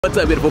What's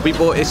up, beautiful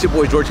people? It's your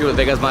boy George here with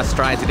Vegas Must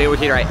Try. Today we're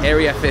here at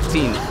Area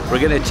 15. We're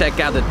gonna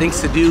check out the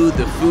things to do,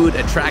 the food,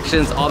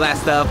 attractions, all that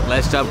stuff.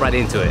 Let's jump right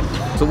into it.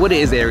 So what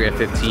is Area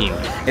 15?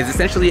 It's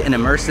essentially an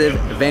immersive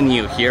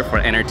venue here for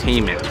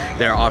entertainment.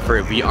 There are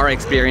for VR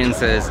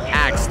experiences,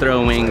 axe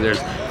throwing,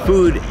 there's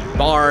food,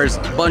 bars,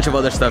 a bunch of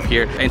other stuff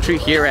here. Entry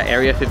here at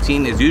Area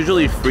 15 is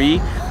usually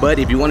free, but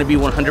if you want to be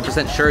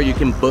 100% sure, you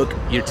can book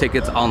your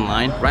tickets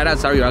online. Right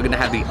outside, you are going to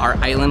have the art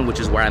island, which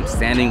is where I'm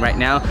standing right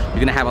now. You're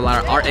going to have a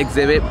lot of art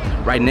exhibit.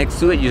 Right next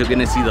to it, you're going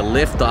to see the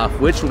Liftoff,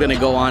 which we're going to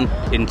go on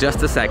in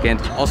just a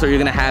second. Also, you're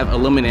going to have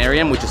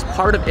Illuminarium, which is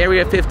part of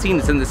Area 15.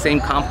 It's in the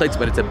same complex,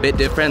 but it's a bit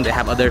different. They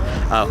have other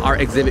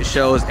art exhibit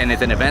shows, and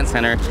it's an event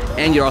center.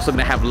 And you're also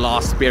going to have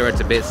Lost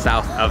Spirits a bit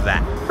south of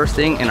that. First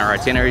thing in our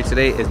itinerary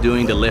today is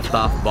doing the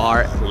Liftoff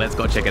bar. Let's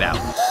go check it out.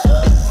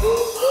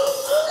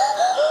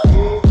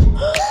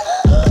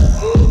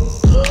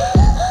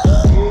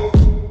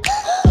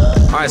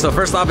 All right, so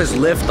first off is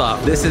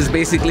Liftoff. This is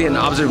basically an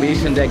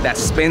observation deck that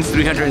spins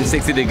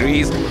 360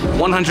 degrees,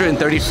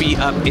 130 feet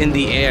up in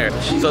the air.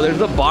 So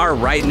there's a bar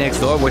right next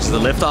door, which is the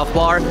Liftoff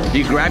bar.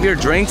 You grab your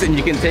drinks and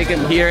you can take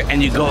them here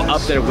and you go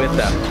up there with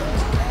them.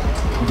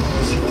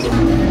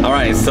 All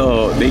right,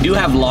 so they do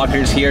have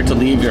lockers here to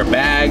leave your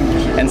bag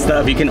and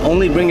stuff. You can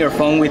only bring your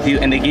phone with you,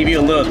 and they give you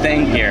a little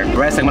thing here. The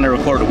rest I'm gonna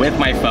record with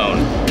my phone.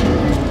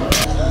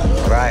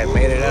 All right,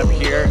 made it up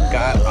here,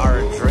 got our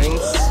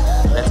drinks.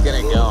 Let's get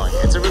it going.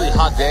 It's a really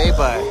hot day,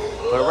 but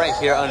we're right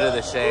here under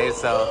the shade,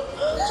 so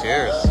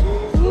cheers.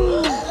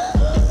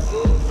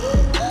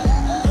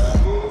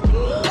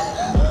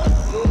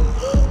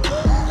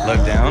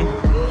 Look down.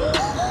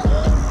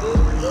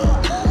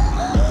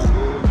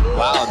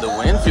 Wow, the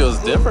wind feels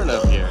different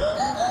up here.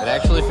 It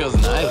actually feels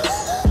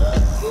nice.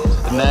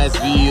 A nice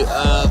view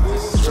of the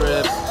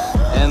strip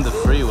and the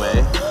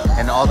freeway,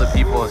 and all the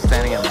people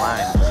standing in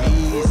line.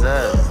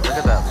 Jesus, look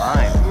at that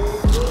line.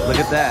 Look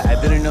at that.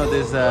 I didn't know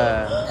this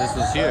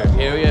was here.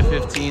 Area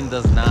 15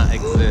 does not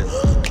exist.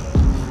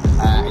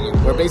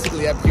 We're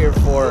basically up here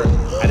for,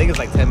 I think it's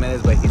like 10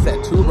 minutes, but he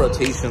said 2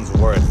 rotations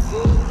worth.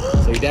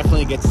 So you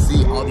definitely get to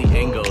see all the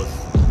angles,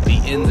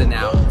 the ins and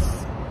outs.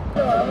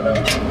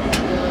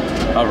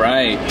 All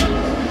right,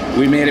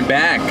 we made it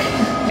back.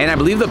 And I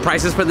believe the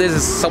prices for this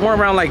is somewhere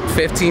around like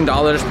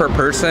 $15 per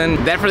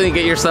person. Definitely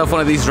get yourself one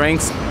of these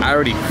drinks. I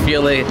already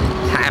feel it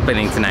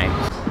happening tonight.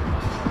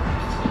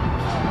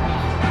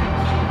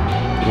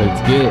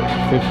 Let's get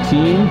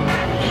 15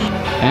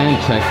 and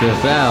check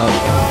this out.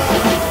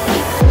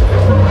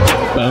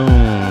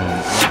 Boom.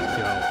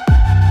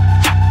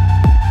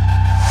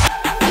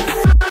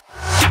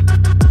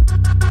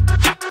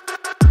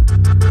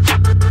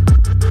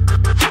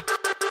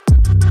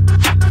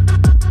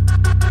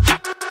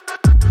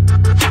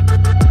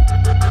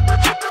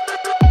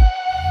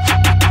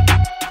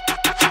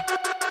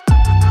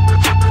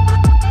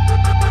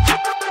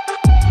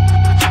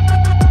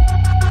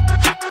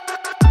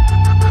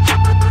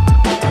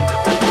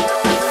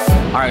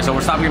 So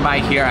we're stopping by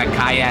here at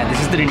KAIA. This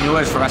is the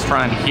newest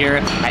restaurant here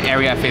at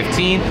Area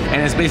 15,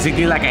 and it's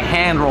basically like a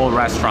hand-rolled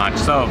restaurant.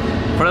 So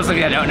for those of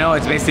you that don't know,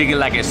 it's basically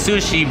like a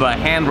sushi, but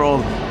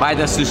hand-rolled by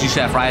the sushi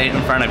chef right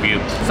in front of you.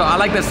 So I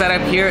like the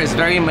setup here. It's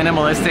very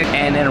minimalistic,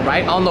 and then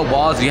right on the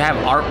walls you have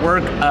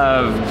artwork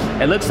of,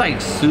 it looks like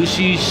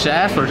sushi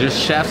chefs or just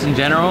chefs in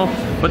general.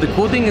 But the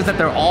cool thing is that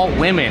they're all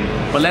women.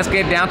 But let's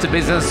get down to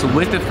business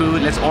with the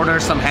food. Let's order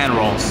some hand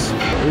rolls.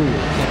 Ooh,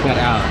 check that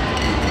out.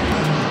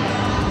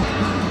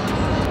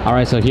 All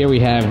right, so here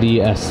we have the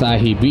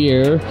Asahi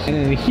beer. And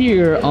then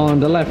here on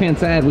the left-hand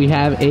side, we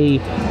have a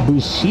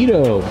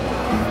Bushido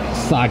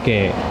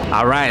sake.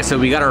 All right, so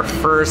we got our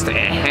first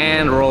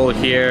hand roll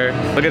here.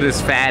 Look at this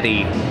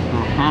fatty.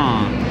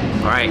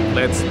 All right,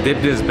 let's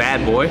dip this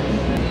bad boy.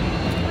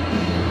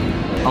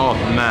 Oh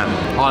man,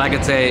 all I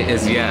can say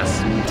is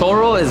yes.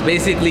 Toro is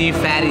basically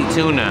fatty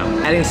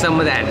tuna. Adding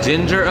some of that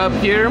ginger up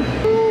here.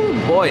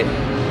 Ooh, boy.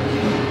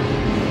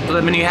 So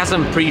I mean, you have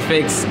some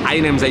prefix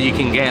items that you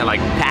can get, like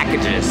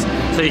packages.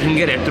 So you can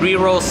get a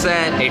 3-roll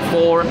set, a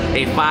 4,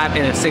 a 5,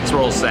 and a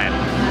 6-roll set.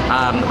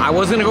 I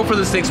was gonna go for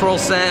the 6-roll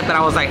set, but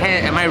I was like,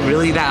 hey, am I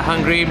really that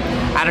hungry?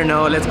 I don't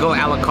know, let's go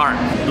a la carte.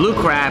 Blue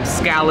crab,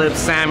 scallops,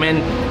 salmon,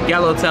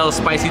 yellowtail,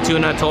 spicy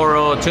tuna,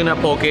 toro, tuna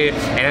poke,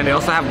 and then they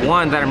also have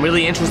one that I'm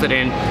really interested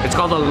in. It's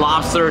called the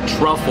lobster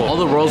truffle. All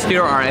the rolls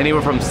here are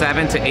anywhere from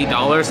 $7 to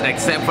 $8,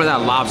 except for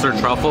that lobster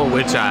truffle,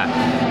 which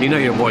you know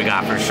your boy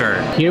got for sure.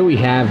 Here we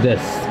have the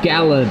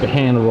scallop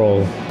hand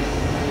roll.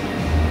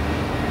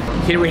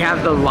 Here we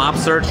have the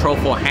lobster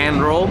truffle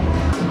hand roll.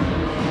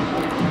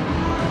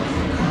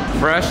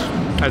 Fresh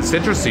and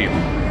citrusy.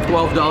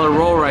 $12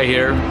 roll right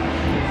here.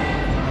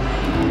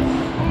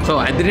 So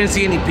I didn't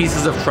see any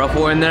pieces of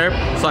truffle in there,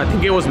 so I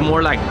think it was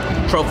more like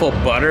truffle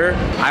butter.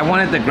 I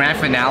wanted the grand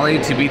finale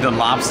to be the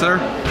lobster,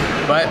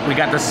 but we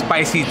got the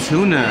spicy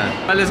tuna.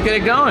 But let's get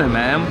it going,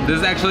 man. This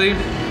is actually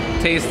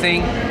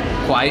tasting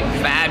quite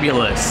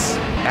fabulous.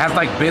 It has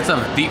like bits of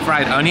deep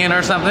fried onion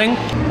or something.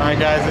 Alright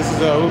guys, this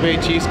is a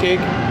ube cheesecake.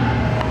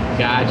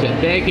 Gotcha.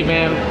 Thank you,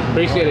 ma'am.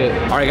 Appreciate it.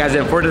 All right, guys,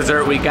 and for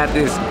dessert, we got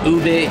this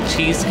ube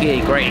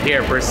cheesecake right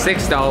here for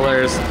 $6.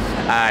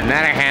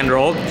 Not a hand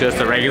roll, just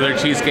a regular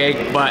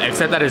cheesecake, but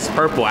except that it's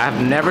purple.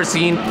 I've never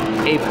seen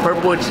a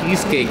purple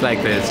cheesecake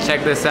like this.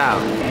 Check this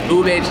out.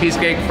 Ube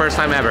cheesecake, first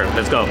time ever.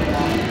 Let's go.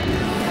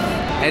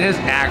 And it's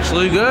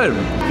actually good.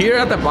 Here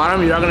at the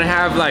bottom, you're gonna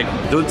have like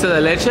dulce de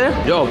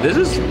leche. Yo, this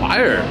is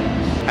fire.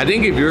 I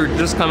think if you're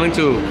just coming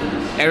to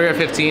Area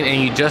 15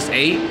 and you just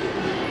ate,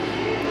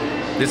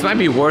 this might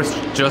be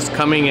worth just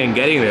coming and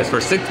getting this for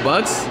 $6.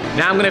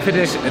 Now I'm gonna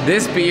finish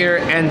this beer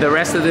and the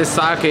rest of this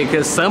sake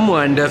because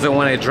someone doesn't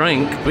want to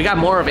drink. We got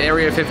more of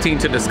Area 15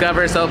 to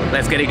discover, so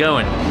let's get it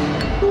going.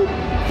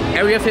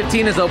 Area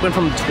 15 is open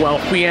from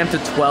 12 p.m. to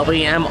 12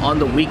 a.m. on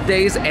the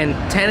weekdays and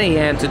 10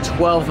 a.m. to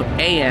 12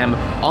 a.m.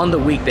 on the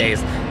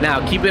weekdays.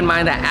 Now, keep in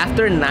mind that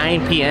after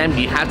 9 p.m.,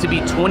 you have to be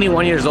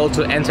 21 years old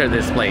to enter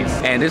this place.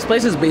 And this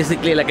place is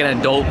basically like an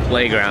adult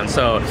playground.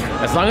 So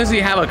as long as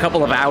you have a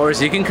couple of hours,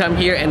 you can come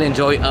here and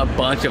enjoy a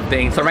bunch of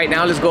things. So right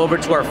now, let's go over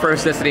to our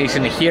first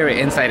destination here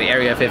inside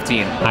Area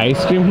 15.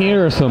 Ice cream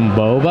here or some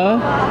boba?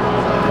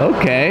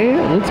 Okay,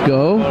 let's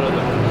go.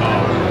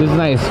 This is a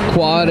nice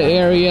quad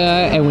area,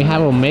 and we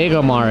have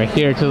Omega Mart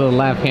here to the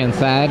left-hand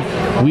side.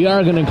 We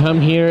are gonna come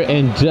here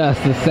in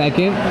just a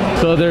second.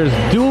 So there's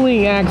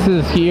dueling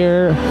axes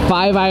here,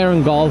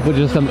 5-iron golf, which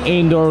is some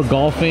indoor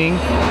golfing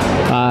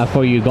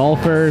for you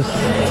golfers.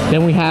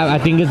 Then we have, I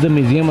think it's the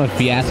Museum of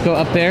Fiasco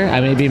up there. I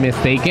may be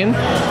mistaken,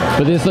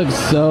 but this looks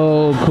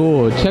so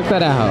cool. Check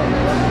that out.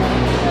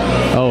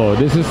 Oh,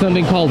 this is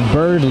something called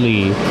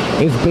Birdly.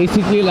 It's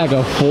basically like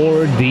a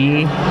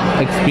 4D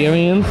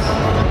experience.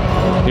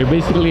 You're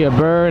basically a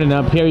bird, and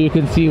up here you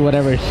can see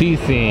whatever she's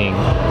seeing.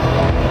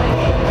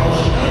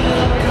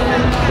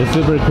 It's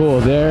super cool.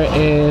 There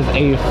is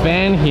a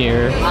fan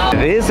here.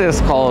 This is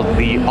called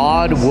the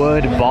Odd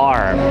Wood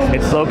Bar.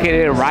 It's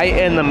located right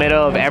in the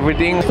middle of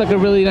everything. It's like a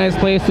really nice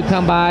place to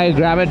come by,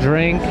 grab a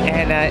drink,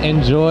 and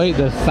enjoy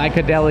the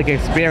psychedelic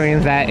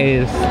experience that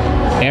is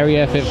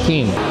Area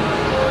 15.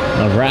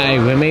 All right,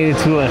 we made it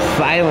to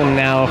Asylum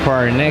now for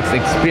our next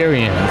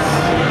experience.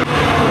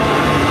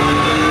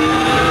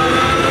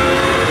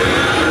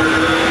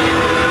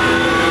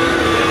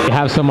 We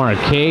have some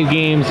arcade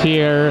games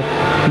here,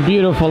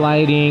 beautiful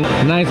lighting,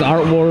 nice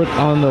artwork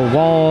on the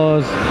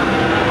walls.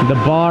 The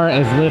bar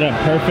is lit up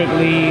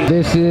perfectly.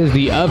 This is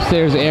the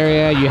upstairs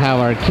area. You have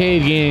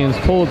arcade games,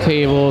 pool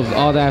tables,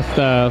 all that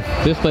stuff.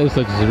 This place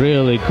looks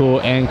really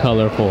cool and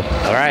colorful.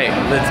 All right,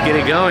 let's get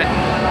it going.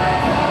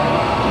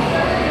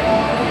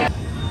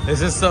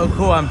 This is so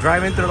cool. I'm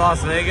driving through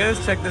Las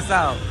Vegas. Check this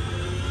out.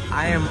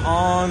 I am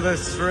on the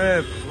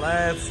strip.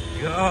 Let's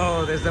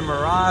go. There's the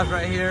Mirage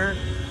right here.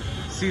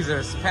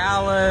 Caesar's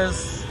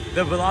Palace.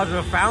 The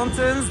Bellagio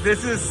Fountains.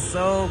 This is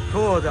so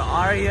cool. The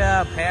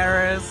Aria,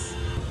 Paris.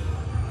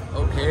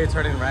 Okay,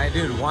 turning right.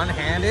 Dude,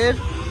 one-handed.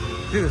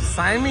 Dude,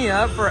 sign me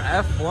up for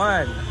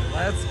F1.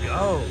 Let's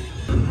go.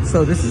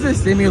 So this is a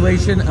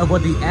simulation of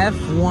what the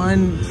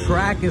F1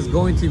 track is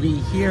going to be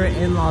here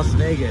in Las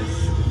Vegas.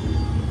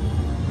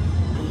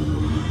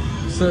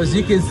 So as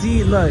you can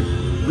see, look,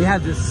 we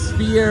have the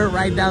Sphere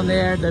right down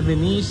there, the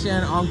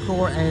Venetian,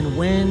 Encore, and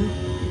Wynn.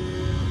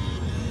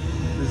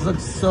 This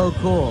looks so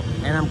cool.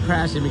 And I'm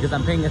crashing because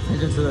I'm paying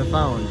attention to the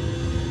phone.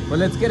 But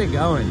let's get it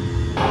going.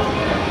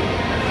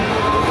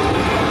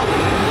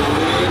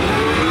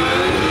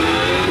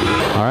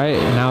 All right,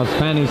 now it's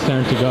Fanny's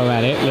turn to go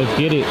at it. Let's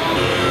get it.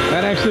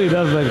 That actually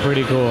does look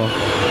pretty cool.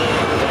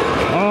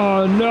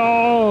 Oh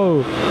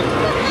no!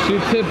 She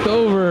tipped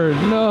over,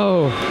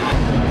 no.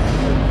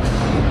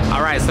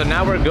 All right, so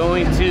now we're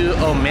going to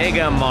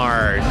Omega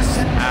Mart.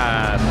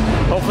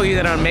 Hopefully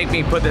they don't make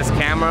me put this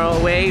camera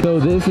away. So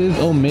this is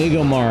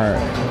Omega Mart,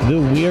 the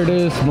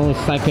weirdest, most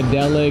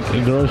psychedelic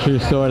grocery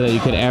store that you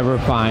could ever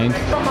find.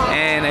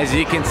 And as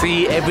you can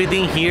see,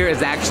 everything here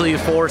is actually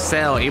for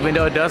sale. Even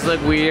though it does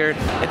look weird,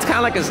 it's kind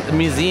of like a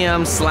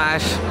museum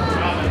slash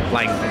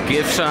like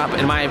gift shop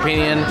in my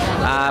opinion,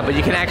 but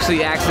you can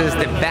actually access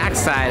the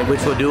backside,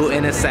 which we'll do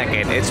in a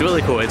second. It's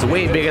really cool. It's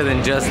way bigger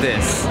than just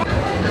this.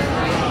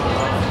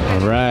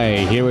 All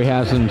right, here we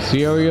have some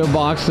cereal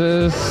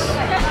boxes.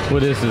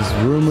 What is this?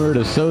 Rumored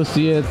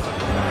Associates,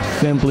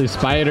 Simply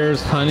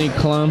Spiders, Honey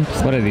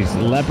Clumps. What are these?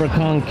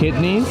 Leprechaun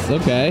kidneys?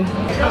 Okay.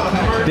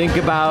 Think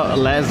about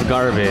less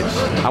garbage.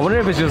 I wonder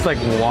if it's just like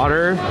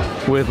water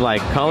with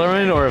like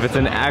coloring or if it's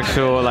an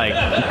actual like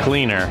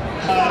cleaner.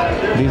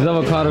 These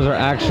avocados are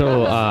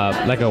actual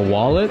like a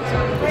wallet.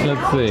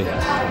 Let's see.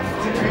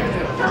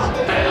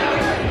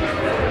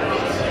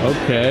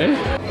 Okay.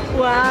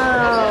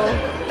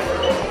 Wow.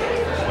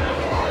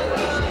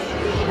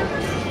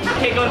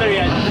 Can't go there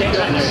yet. Can't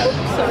go in there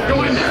yet.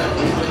 Go in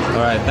there.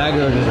 All right, that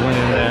girl just went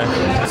in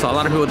there. So a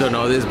lot of people don't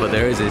know this, but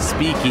there is a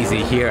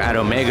speakeasy here at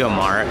Omega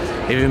Mart.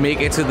 If you make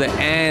it to the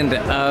end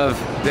of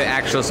the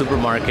actual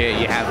supermarket,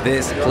 you have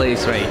this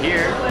place right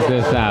here. Check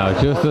this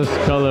out, just as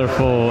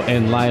colorful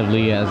and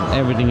lively as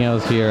everything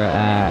else here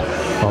at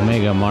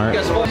Omega Mart.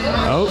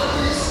 Oh,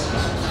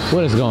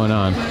 what is going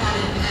on?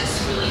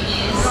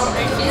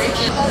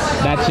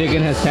 That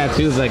chicken has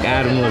tattoos like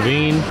Adam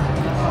Levine.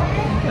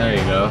 There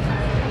you go.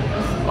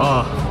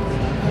 Oh,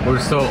 we're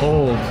so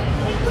old.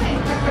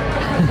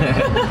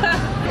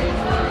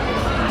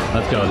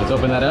 Let's go. Let's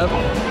open that up.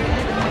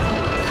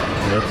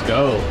 Let's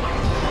go.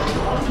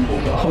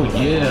 Oh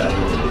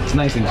yeah. It's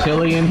nice and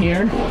chilly in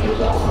here.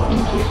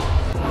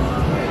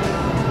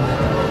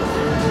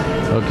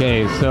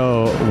 Okay,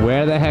 so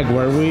where the heck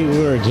were we? We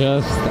were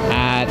just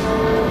at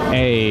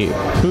a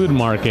food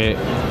market.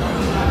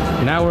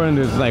 Now we're in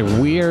this like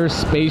weird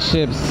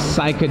spaceship,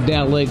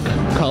 psychedelic,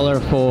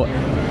 colorful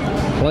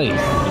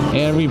place.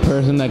 Every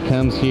person that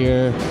comes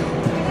here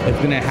is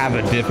gonna have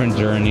a different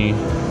journey.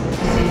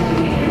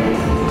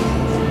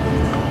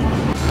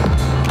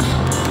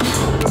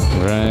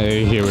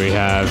 Right here we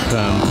have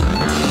some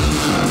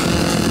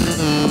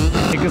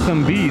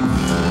beats.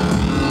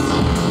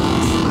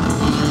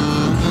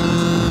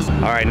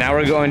 All right, now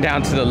we're going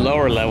down to the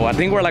lower level. I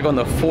think we're like on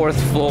the 4th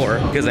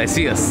floor because I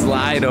see a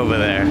slide over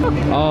there.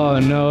 Oh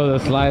no, the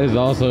slide is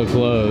also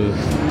closed.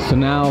 So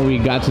now we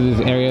got to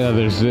this area.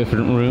 There's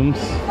different rooms.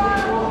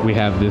 We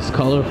have this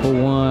colorful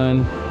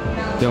one.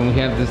 Then we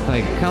have this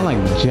like kind of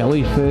like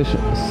jellyfish,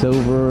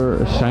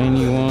 silver,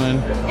 shiny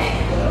one.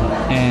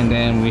 And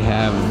then we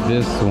have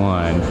this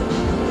one.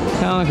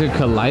 Kind of like a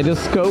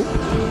kaleidoscope.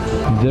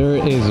 There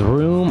is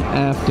room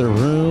after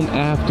room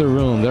after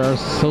room. There are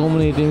so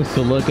many things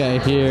to look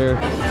at here.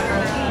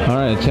 All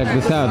right, check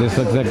this out. This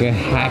looks like a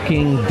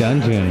hacking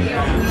dungeon.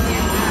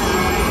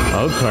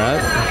 Oh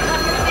crap.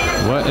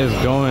 What is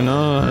going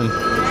on?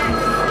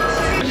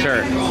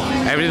 Sure,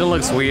 everything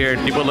looks weird.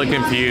 People look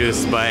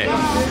confused, but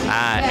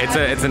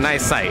it's a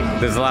nice sight.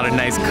 There's a lot of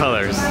nice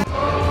colors.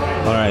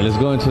 All right, let's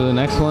go into the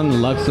next one,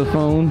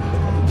 Luxophone.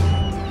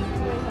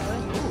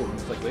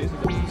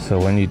 So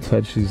when you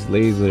touch these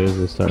lasers,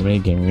 they start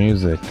making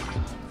music.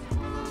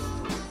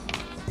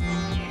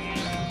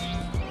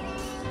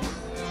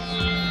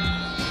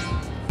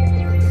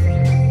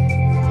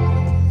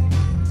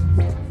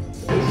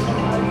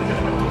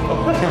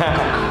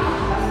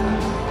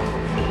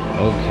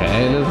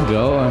 Okay, let's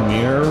go. A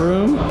mirror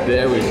room.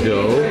 There we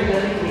go.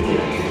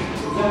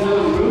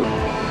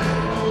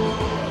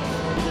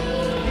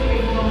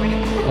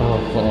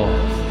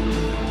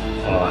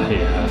 Oh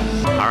yeah.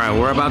 All right,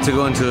 we're about to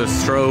go into the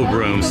strobe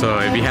room. So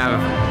if you have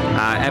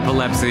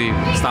epilepsy,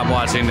 stop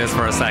watching this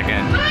for a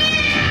second.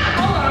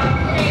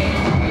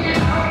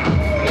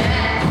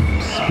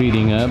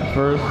 Speeding up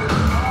first.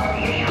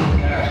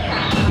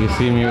 You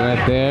see me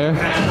right there?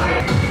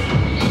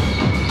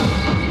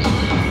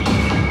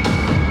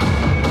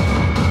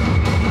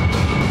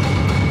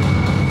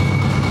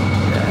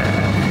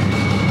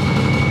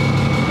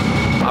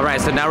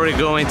 So now we're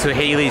going to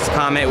Hailey's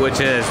Comet, which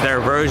is their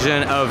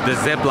version of the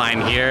zip line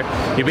here.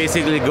 You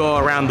basically go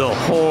around the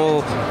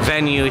whole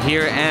venue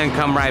here and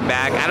come right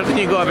back. I don't think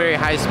you go at very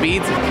high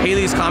speeds.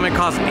 Hailey's Comet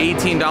costs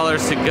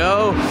 $18 to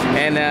go,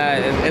 and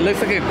it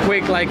looks like a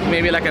quick, like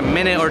maybe like a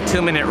minute or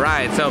 2 minute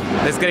ride. So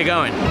let's get it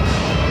going.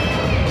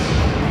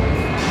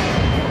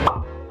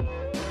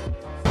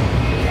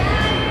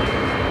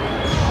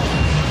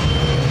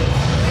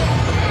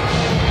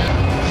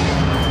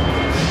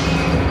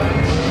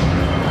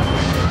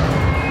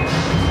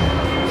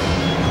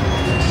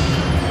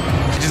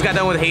 Got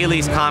done with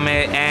Hailey's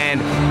Comet, and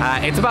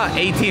it's about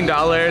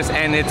 $18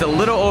 and it's a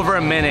little over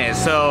a minute,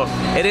 so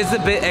it is a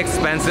bit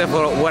expensive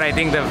for what I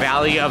think the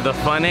value of the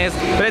fun is,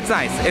 but it's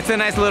nice. It's a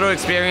nice little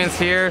experience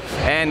here,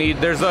 and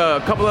there's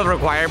a couple of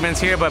requirements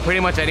here, but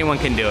pretty much anyone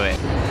can do it.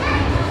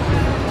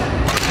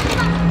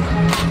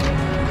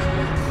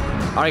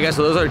 Alright guys,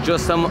 so those are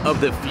just some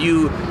of the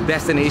few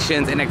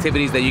destinations and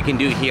activities that you can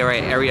do here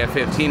at Area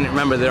 15.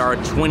 Remember, there are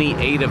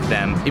 28 of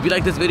them. If you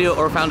like this video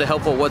or found it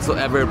helpful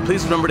whatsoever,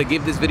 please remember to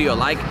give this video a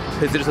like,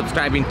 consider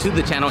subscribing to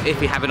the channel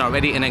if you haven't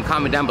already, and then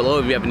comment down below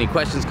if you have any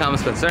questions,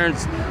 comments,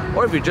 concerns,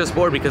 or if you're just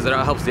bored, because it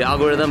all helps the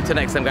algorithm. Till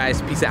next time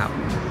guys, peace out.